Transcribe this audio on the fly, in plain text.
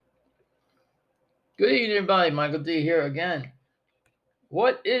Good evening, everybody. Michael D here again.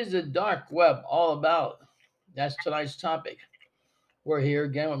 What is the dark web all about? That's tonight's topic. We're here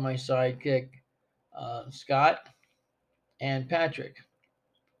again with my sidekick, Scott and Patrick.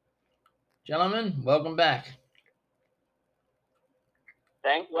 Gentlemen, welcome back.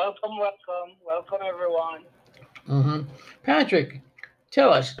 Thanks. Welcome, everyone. hmm Patrick,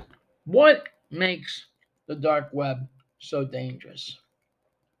 tell us what makes the dark web so dangerous?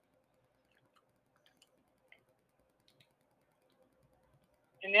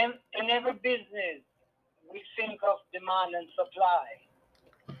 In every business, we think of demand and supply.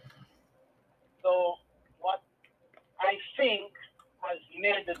 So, what I think has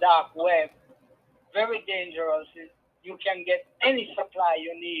made the dark web very dangerous is you can get any supply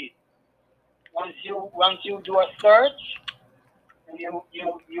you need. Once you do a search, and you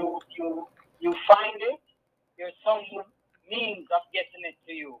find it, there's some means of getting it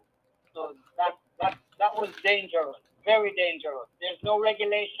to you. So that was dangerous, very dangerous. There's no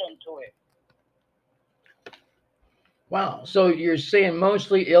regulation to it. Wow, so you're saying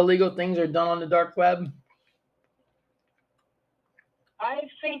mostly illegal things are done on the dark web? I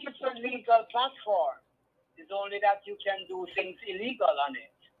think it's a legal platform. It's only that you can do things illegal on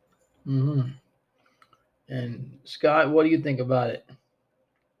it. hmm And Scott, what do you think about it?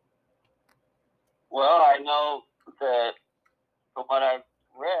 Well, I know that from what I've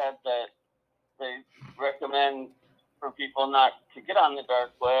read that they recommend for people not to get on the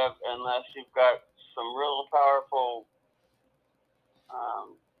dark web unless you've got some real powerful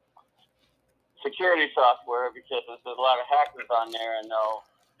security software, because there's a lot of hackers on there and they'll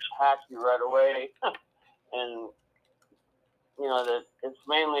hack you right away. And you know that it's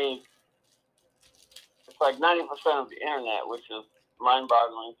like 90% of the internet, which is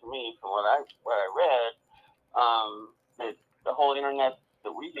mind-boggling to me from what I read. That the whole internet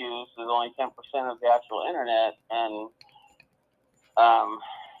that we use is only 10% of the actual internet, and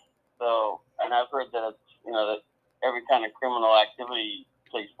and I've heard that that every kind of criminal activity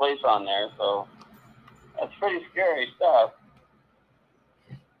takes place on there, so that's pretty scary stuff.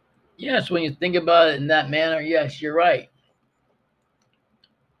 Yes, when you think about it in that manner, yes, you're right.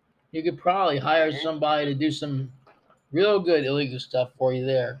 You could probably hire somebody to do some real good illegal stuff for you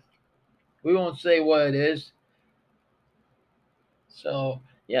there. We won't say what it is. So,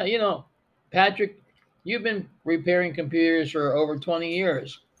 yeah, Patrick, you've been repairing computers for over 20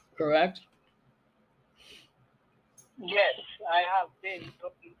 years, correct? Yes, I have been.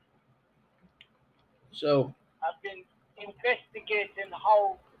 So, I've been investigating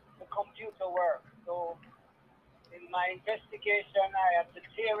how the computer works. So, in my investigation, I have to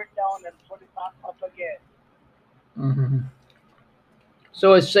tear it down and put it back up again. hmm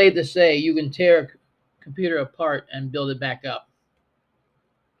so it's safe to say you can tear a computer apart and build it back up.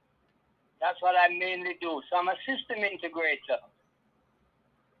 That's what I mainly do. So I'm a system integrator.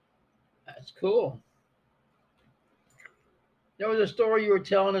 That's cool. There was a story you were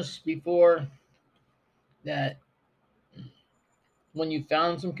telling us before that when you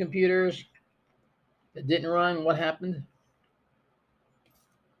found some computers that didn't run, what happened?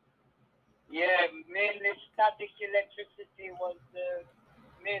 Yeah, mainly static electricity was the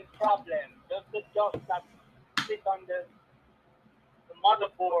main problem. Just the dust that sit on the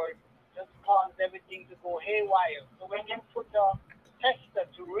motherboard just caused everything to go haywire. So when you put a tester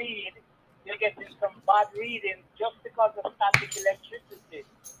to read, you're getting some bad readings just because of static electricity.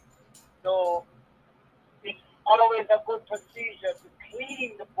 So it's always a good procedure to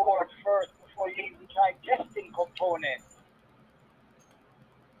clean the board first before you even try testing components.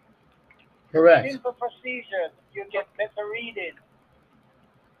 Correct. Simple procedures, you get better readings.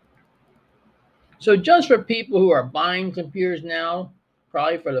 So, just for people who are buying computers now,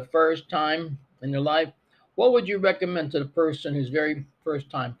 probably for the first time in their life, what would you recommend to the person who's very first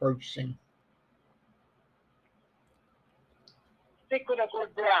time purchasing? Stick with a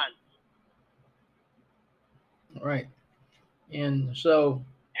good brand. All right. And so,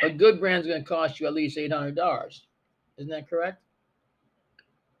 a good brand's going to cost you at least $800. Isn't that correct?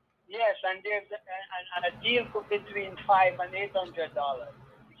 Yes, and there's a deal could between $500 and $800.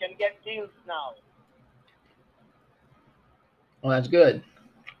 You can get deals now. Well, that's good.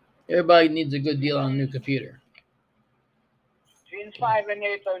 Everybody needs a good deal on a new computer. Between 5 and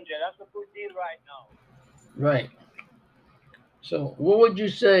 800. That's a good deal right now. Right. So, what would you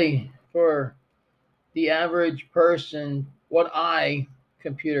say for the average person? What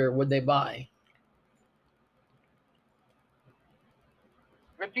computer would they buy?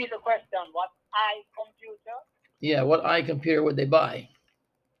 Repeat the question. What computer? Yeah, what computer would they buy?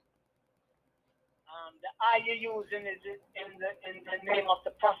 The I you're using is in the name of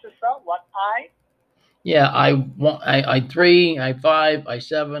the processor. What I? Yeah, I3, I5,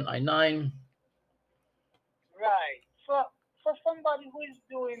 I7, I9. Right. For somebody who is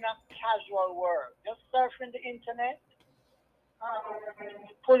doing a casual work, just surfing the internet,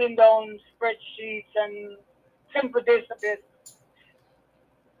 pulling down spreadsheets and simple this a bit,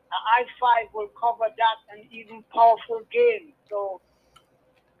 i5 will cover that and even powerful games. So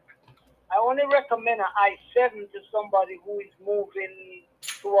I only recommend an i7 to somebody who is moving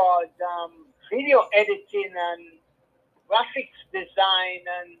towards video editing and graphics design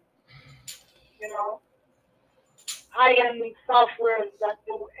and you know high-end software that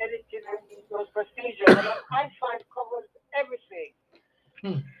do editing and those procedures. And an i5 covers everything.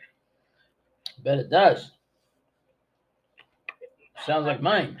 Bet it does. Sounds like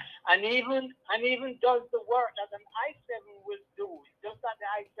mine. And even does the work that an i7 will do. It's just that the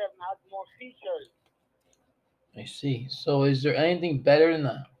i7 has more features. I see. So is there anything better than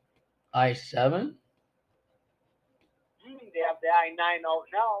the i7? They have the i9 out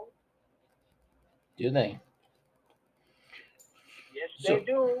now. Do they? Yes, So, they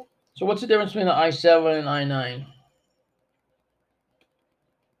do. so what's the difference between the i7 and i9?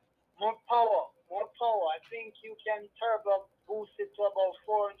 More power, more power. I think you can turbo boost it to about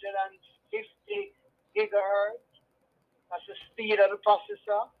 450 gigahertz. That's the speed of the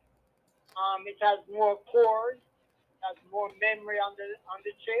processor. It has more cores, has more memory on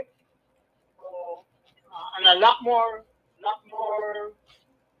the chip, so, and a lot more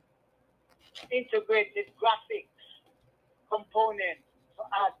integrated graphics components to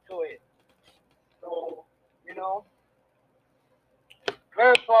add to it. So you know,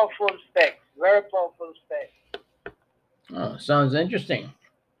 very powerful specs. Very powerful specs. Oh, sounds interesting.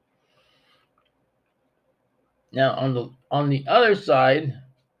 Now on the other side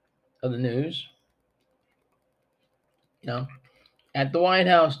of the news, at the White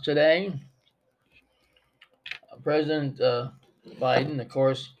House today, President Biden, of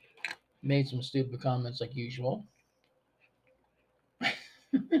course, made some stupid comments like usual.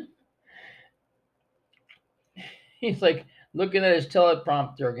 He's like looking at his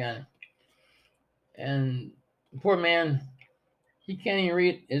teleprompter again, and the poor man, he can't even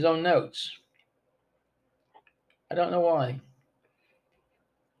read his own notes. I don't know why.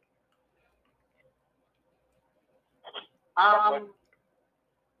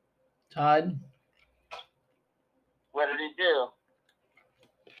 Todd? What did he do?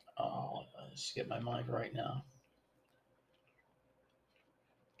 Oh, let's skip my mic right now.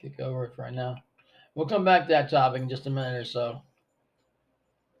 Kick over it for right now. We'll come back to that topic in just a minute or so.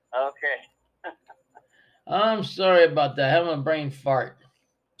 Okay. I'm sorry about that. Having a brain fart.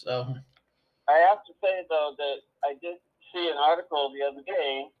 So I have to say though that I did see an article the other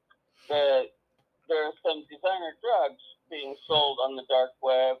day that there are some designer drugs being sold on the dark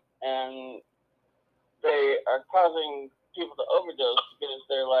web, and they are causing people to overdose because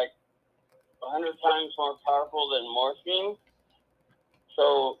they're like 100 times more powerful than morphine.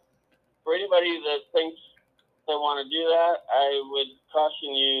 So for anybody that thinks they want to do that, I would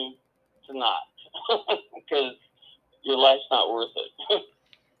caution you to not, because your life's not worth it.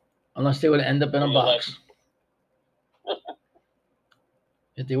 unless they would end up in a box.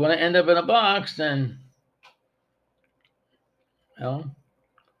 If they want to end up in a box, then well,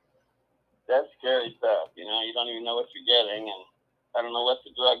 that's scary stuff. You don't even know what you're getting, and I don't know what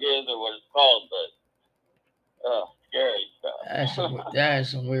the drug is or what it's called, but scary stuff. That is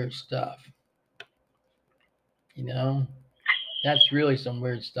some weird stuff. That's really some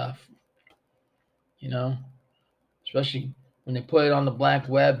weird stuff. Especially when they put it on the black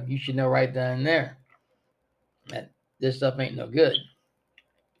web, you should know right then and there that this stuff ain't no good.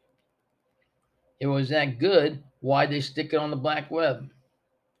 If it was that good, why'd they stick it on the black web?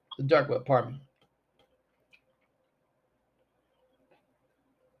 The dark web, pardon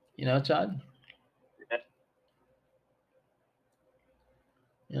me. Todd?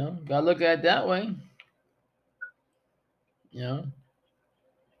 Gotta look at it that way.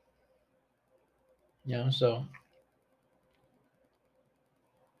 So.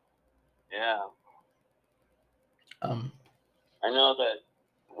 Yeah. I know that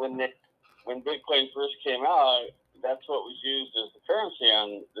when Bitcoin first came out, that's what was used as the currency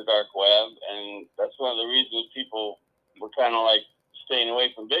on the dark web, and that's one of the reasons people were kind of like staying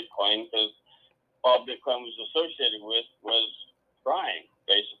away from Bitcoin, because all Bitcoin was associated with was crime,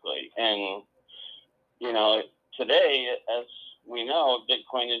 basically. And today, as we know,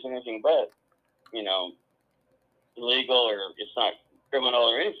 Bitcoin is anything but illegal, or it's not criminal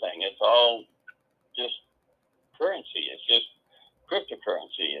or anything. It's all just currency. It's just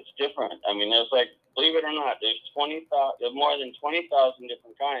cryptocurrency. It's different. I mean, there's believe it or not, there's more than 20,000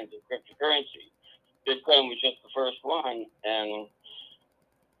 different kinds of cryptocurrency. Bitcoin was just the first one, and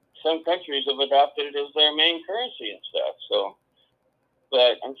some countries have adopted it as their main currency and stuff. So,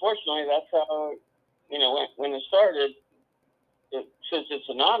 but unfortunately, that's how, when it started, since it's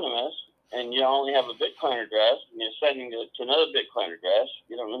anonymous and you only have a Bitcoin address and you're sending it to another Bitcoin address,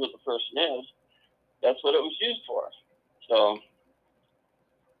 you don't know who the person is. That's what it was used for. So,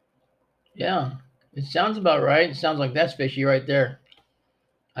 Yeah, it sounds about right. It sounds like that's fishy right there.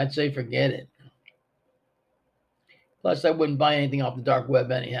 I'd say forget it. Plus, I wouldn't buy anything off the dark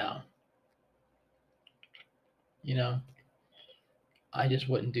web anyhow. I just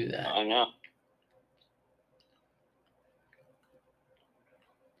wouldn't do that. I know.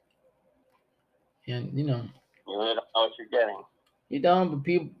 And you really don't know what you're getting. You don't,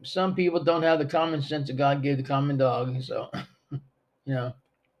 but some people don't have the common sense that God gave the common dog. So, gotta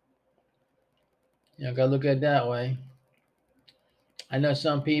look at it that way. I know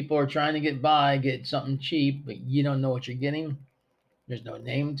some people are trying to get by, get something cheap, but you don't know what you're getting. There's no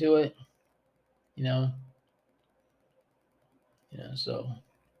name to it. So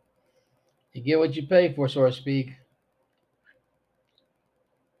you get what you pay for, so to speak.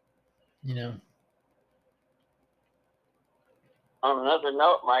 On another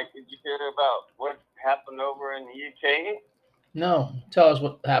note, Mike, did you hear about what happened over in the UK? No, tell us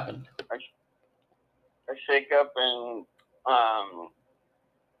what happened. A shake-up in,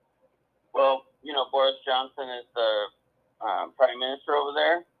 Boris Johnson is the prime minister over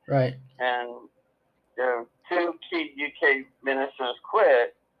there. Right. And the two key UK ministers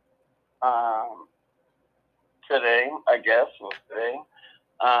quit today, I guess, today.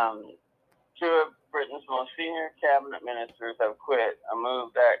 Two of Britain's most senior cabinet ministers have quit, a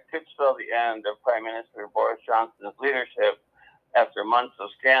move that could spell the end of Prime Minister Boris Johnson's leadership after months of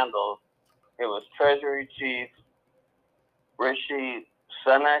scandals. It was Treasury Chief Rishi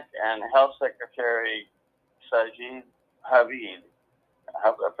Sunak and Health Secretary Sajid Javid. I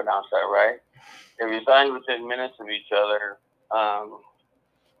hope I pronounced that right. They resigned within minutes of each other,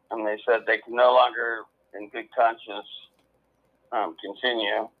 and they said they can no longer, in good conscience,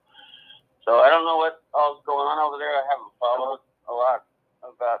 continue. So I don't know what all's going on over there. I haven't followed a lot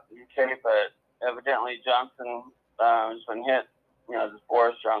about the UK, but evidently Johnson has been hit. This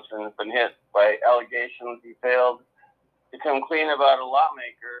Boris Johnson has been hit by allegations he failed to come clean about a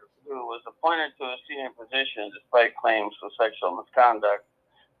lawmaker who was appointed to a senior position despite claims of sexual misconduct.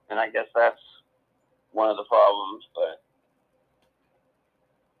 And I guess that's one of the problems, but.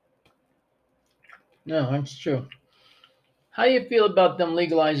 No, that's true. How do you feel about them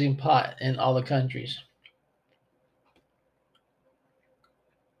legalizing pot in all the countries?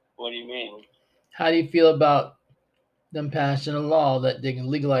 What do you mean? How do you feel about them passing a law that they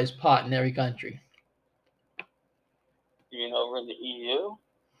can legalize pot in every country? You mean over in the EU?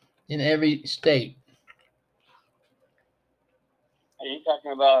 In every state. Are you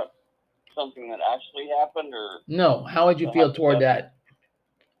talking about something that actually happened, or? No, how would you feel toward that?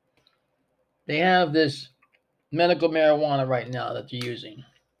 They have this medical marijuana right now that they're using.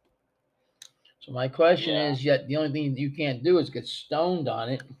 So my question is, yet the only thing you can't do is get stoned on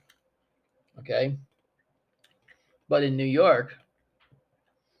it. Okay. But in New York,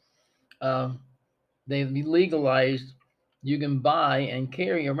 they legalized, you can buy and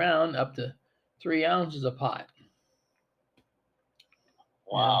carry around up to 3 ounces of pot.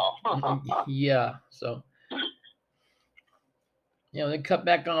 Wow. Yeah. So, they cut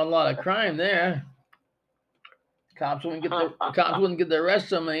back on a lot of crime there. Cops wouldn't get to arrest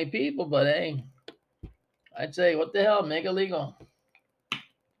so many people, but hey, I'd say, what the hell, make it legal.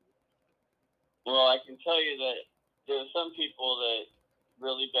 Well, I can tell you that there are some people that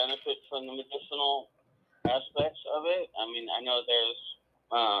really benefit from the medicinal aspects of it. I mean, I know there's,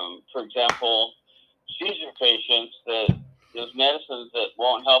 for example, seizure patients that there's medicines that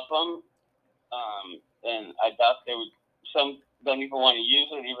won't help them, and I doubt some don't even want to use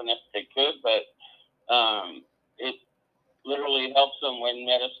it, even if they could, but it literally helps them when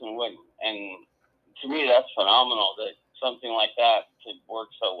medicine wouldn't. And to me, that's phenomenal that something like that could work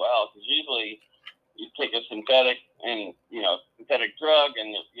so well, because usually you take a synthetic drug,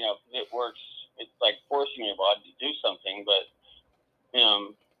 and it works. It's like forcing your body to do something, but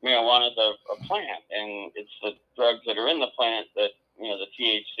marijuana is a plant, and it's the drugs that are in the plant that the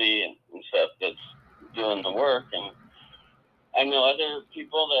THC and stuff that's doing the work. And I know other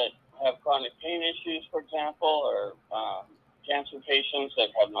people that have chronic pain issues, for example, or cancer patients that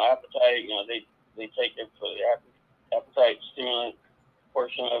have no appetite. They take it for the appetite stimulant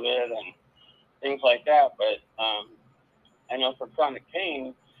portion of it and things like that. But I know for chronic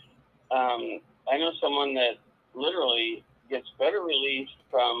pain, I know someone that literally gets better relief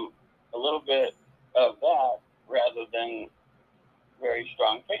from a little bit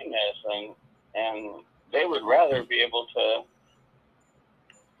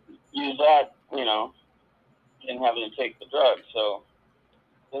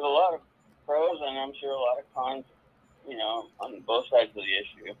on, on both sides of the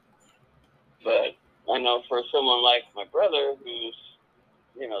issue. But I know for someone like my brother, who's,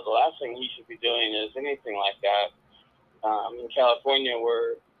 the last thing he should be doing is anything like that. In California,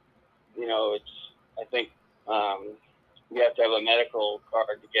 where, it's, I think, you have to have a medical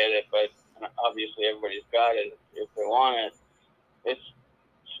card to get it, but obviously everybody's got it if they want it. It's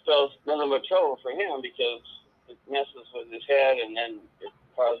still nothing but trouble for him because it messes with his head, and then it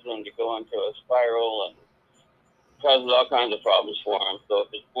causes him to go into a spiral and causes all kinds of problems for him. So if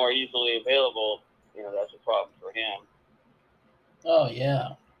it's more easily available, that's a problem for him. Oh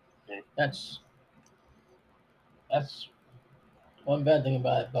yeah, that's one bad thing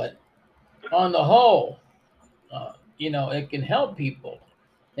about it. But on the whole, it can help people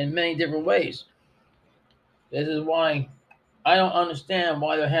in many different ways. This is why I don't understand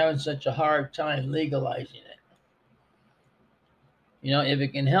why they're having such a hard time legalizing it. If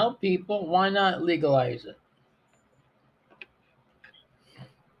it can help people, why not legalize it?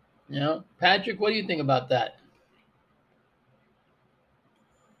 Patrick, what do you think about that?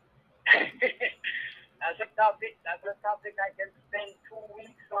 That's a topic I can spend 2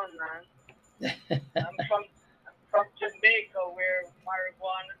 weeks on, man. I'm from Jamaica, where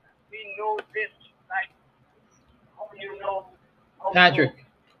marijuana, we know this, like, how you know. Patrick,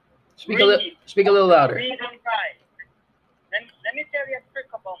 speak a little louder. Read and write. Let me tell you a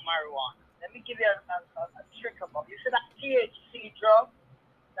trick about marijuana. Let me give you a trick about. You see that THC drug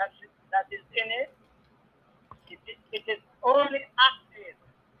that is in it? It is only active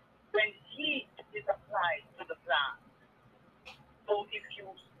when heat is applied to the plant. So if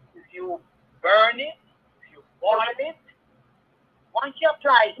you burn it, if you boil it, once you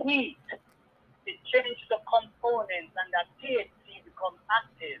apply heat, it changes the components and that THC becomes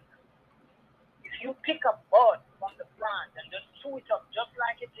active. If you pick a bud from the plant and just chew it up just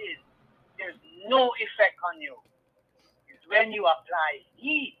like it is, there's no effect on you. It's when you apply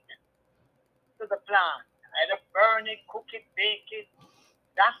heat to the plant, either burn it, cook it, bake it,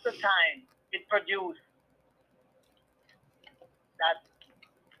 that's the time it produces that,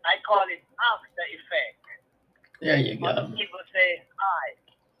 I call it after effect. There you go. Other people say hi.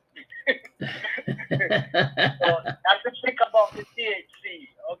 So that's the trick about the THC,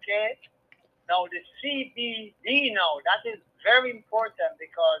 okay? Now the CBD that is very important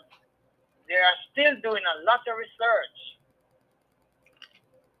because they are still doing a lot of research.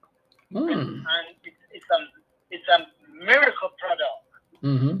 And it's a miracle product.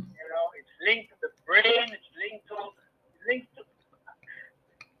 Mm-hmm. It's linked to the brain, it's linked to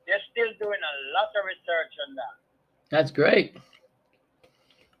they're still doing a lot of research on that. That's great.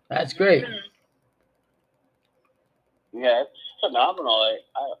 That's great. Mm-hmm. Yeah, it's phenomenal.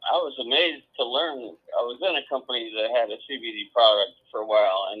 I was amazed to learn. I was in a company that had a CBD product for a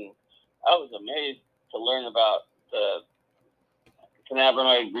while, and I was amazed to learn about the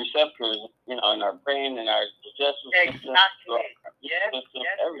cannabinoid receptors, in our brain and our digestive system. Exactly. Yes,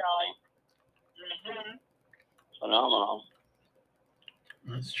 everything. Mm-hmm. Phenomenal.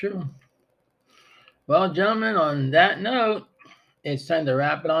 That's true. Well, gentlemen, on that note, it's time to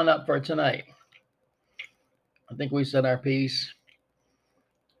wrap it on up for tonight. I think we said our piece.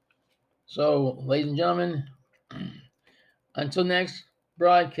 So, ladies and gentlemen, until next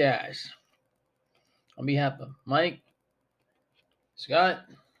broadcast, on behalf of Mike, Scott,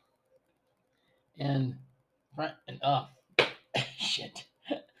 and shit,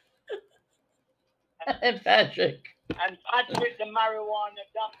 and Patrick. And Patrick, the marijuana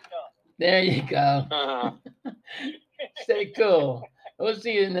doctor. There you go. Stay cool. We'll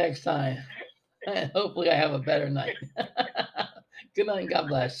see you next time. And hopefully I have a better night. Good night. God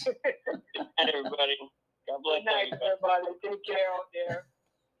bless. Good night, everybody. God bless everybody. Take care out there.